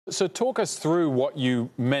So talk us through what you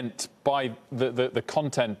meant by the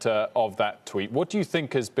content of that tweet. What do you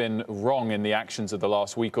think has been wrong in the actions of the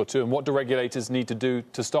last week or two, and what do regulators need to do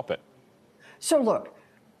to stop it? So look,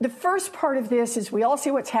 the first part of this is we all see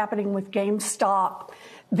what's happening with GameStop.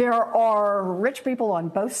 There are rich people on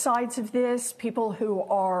both sides of this, people who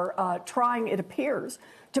are trying, it appears,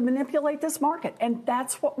 to manipulate this market. And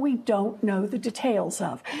that's what we don't know the details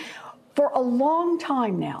of. For a long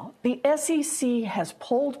time now, the SEC has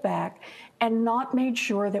pulled back and not made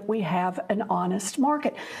sure that we have an honest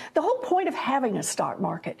market. The whole point of having a stock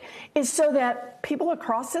market is so that people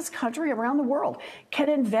across this country, around the world, can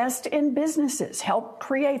invest in businesses, help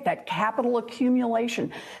create that capital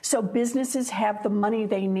accumulation so businesses have the money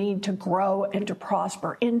they need to grow and to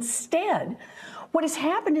prosper. Instead, what has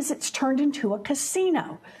happened is it's turned into a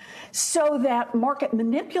casino, so that market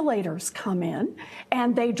manipulators come in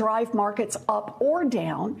and they drive markets up or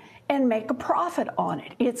down and make a profit on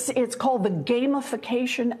it. It's called the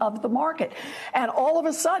gamification of the market. And all of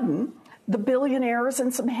a sudden, the billionaires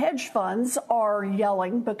and some hedge funds are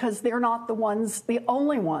yelling because they're not the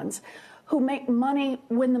only ones who make money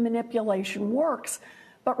when the manipulation works.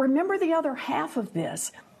 But remember the other half of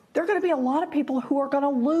this. There are going to be a lot of people who are going to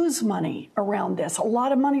lose money around this, a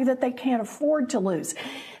lot of money that they can't afford to lose.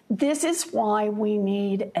 This is why we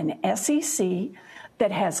need an SEC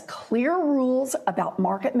that has clear rules about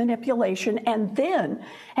market manipulation and then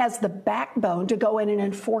has the backbone to go in and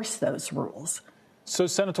enforce those rules. So,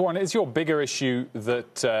 Senator Warren, is your bigger issue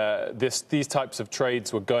that these types of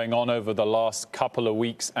trades were going on over the last couple of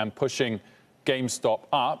weeks and pushing GameStop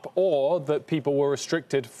up, or that people were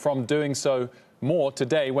restricted from doing so more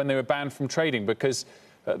today when they were banned from trading? Because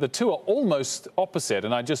the two are almost opposite,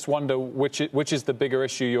 and I just wonder which is the bigger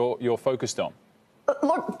issue you're focused on.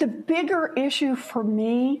 Look, the bigger issue for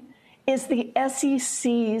me is the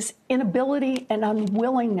SEC's inability and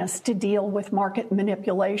unwillingness to deal with market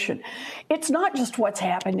manipulation. It's not just what's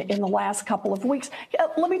happened in the last couple of weeks.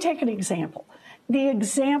 Let me take an example. The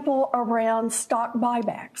example around stock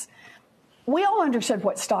buybacks. We all understood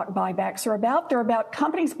what stock buybacks are about. They're about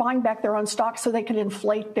companies buying back their own stock so they can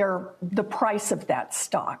inflate the price of that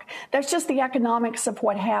stock. That's just the economics of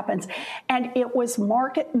what happens. And it was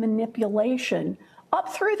market manipulation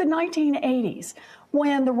up through the 1980s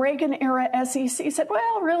when the Reagan-era SEC said,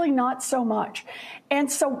 well, really not so much.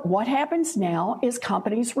 And so what happens now is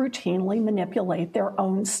companies routinely manipulate their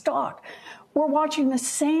own stock. We're watching the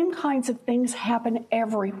same kinds of things happen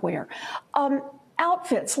everywhere.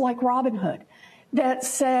 Outfits like Robinhood that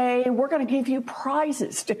say, we're going to give you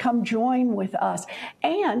prizes to come join with us,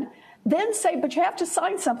 and then say, but you have to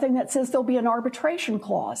sign something that says there'll be an arbitration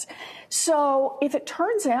clause. So if it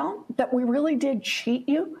turns out that we really did cheat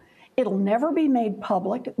you, it'll never be made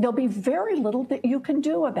public. There'll be very little that you can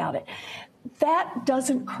do about it. That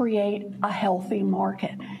doesn't create a healthy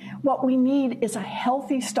market. What we need is a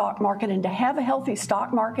healthy stock market, and to have a healthy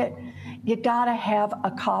stock market, you got to have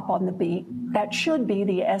a cop on the beat. That should be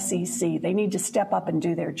the SEC. They need to step up and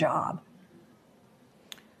do their job.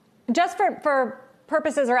 Just for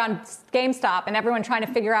purposes around GameStop and everyone trying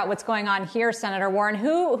to figure out what's going on here, Senator Warren,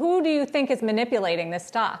 who do you think is manipulating this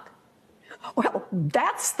stock? Well,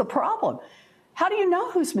 that's the problem. How do you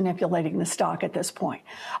know who's manipulating the stock at this point?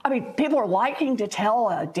 I mean, people are liking to tell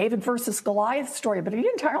a David versus Goliath story, but are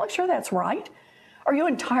you entirely sure that's right? Are you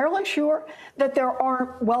entirely sure that there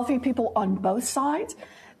aren't wealthy people on both sides,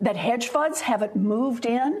 that hedge funds haven't moved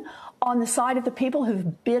in on the side of the people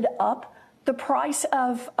who've bid up the price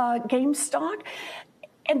of GameStop?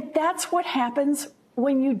 And that's what happens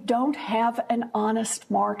when you don't have an honest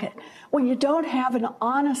market. When you don't have an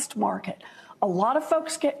honest market, a lot of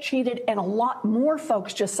folks get cheated, and a lot more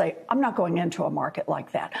folks just say, I'm not going into a market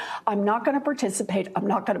like that. I'm not going to participate. I'm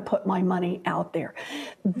not going to put my money out there.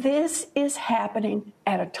 This is happening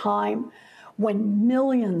at a time when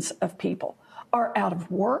millions of people are out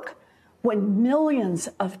of work, when millions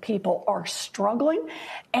of people are struggling,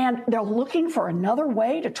 and they're looking for another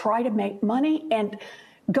way to try to make money. And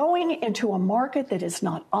going into a market that is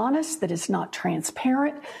not honest, that is not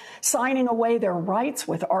transparent, signing away their rights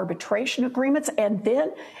with arbitration agreements, and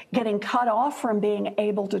then getting cut off from being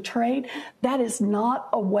able to trade, that is not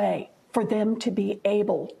a way for them to be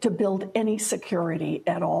able to build any security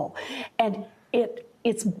at all. And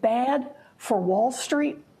it's bad for Wall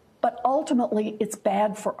Street, but ultimately it's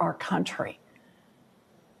bad for our country.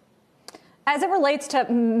 As it relates to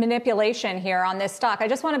manipulation here on this stock, I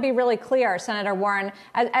just want to be really clear, Senator Warren,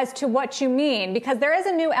 as to what you mean, because there is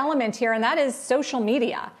a new element here, and that is social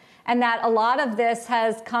media, and that a lot of this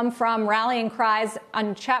has come from rallying cries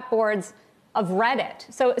on chat boards of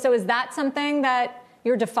Reddit. So is that something that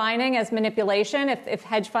you're defining as manipulation if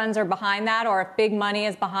hedge funds are behind that, or if big money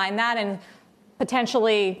is behind that and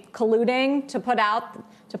potentially colluding to put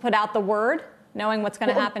out the word, knowing what's going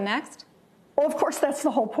to happen next? Well, of course, that's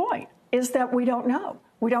the whole point, is that we don't know.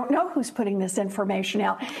 We don't know who's putting this information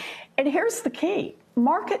out. And here's the key.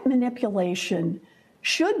 Market manipulation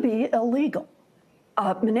should be illegal.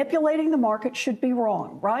 Manipulating the market should be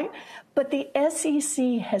wrong, right? But the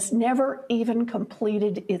SEC has never even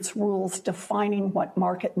completed its rules defining what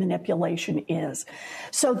market manipulation is.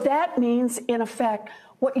 So that means, in effect,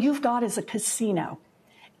 what you've got is a casino.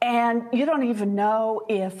 And you don't even know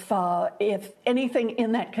if anything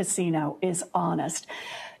in that casino is honest.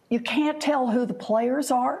 You can't tell who the players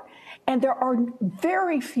are, and there are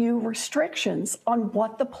very few restrictions on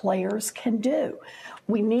what the players can do.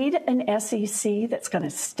 We need an SEC that's going to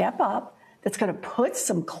step up, that's going to put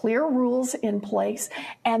some clear rules in place,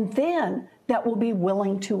 and then that will be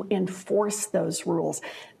willing to enforce those rules.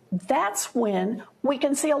 That's when we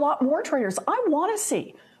can see a lot more traders. I want to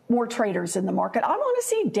see more traders in the market. I want to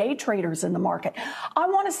see day traders in the market. I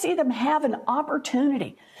want to see them have an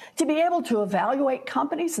opportunity to be able to evaluate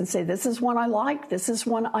companies and say, this is one I like, this is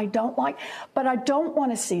one I don't like. But I don't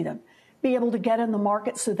want to see them be able to get in the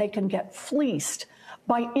market so they can get fleeced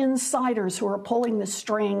by insiders who are pulling the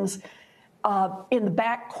strings in the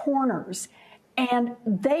back corners, and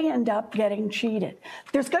they end up getting cheated.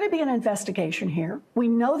 There's going to be an investigation here. We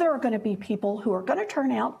know there are going to be people who are going to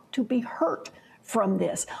turn out to be hurt from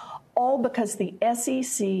this, all because the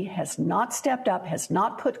SEC has not stepped up, has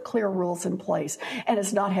not put clear rules in place, and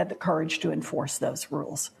has not had the courage to enforce those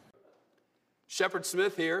rules. Shepard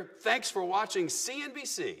Smith here. Thanks for watching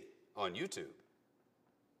CNBC on YouTube.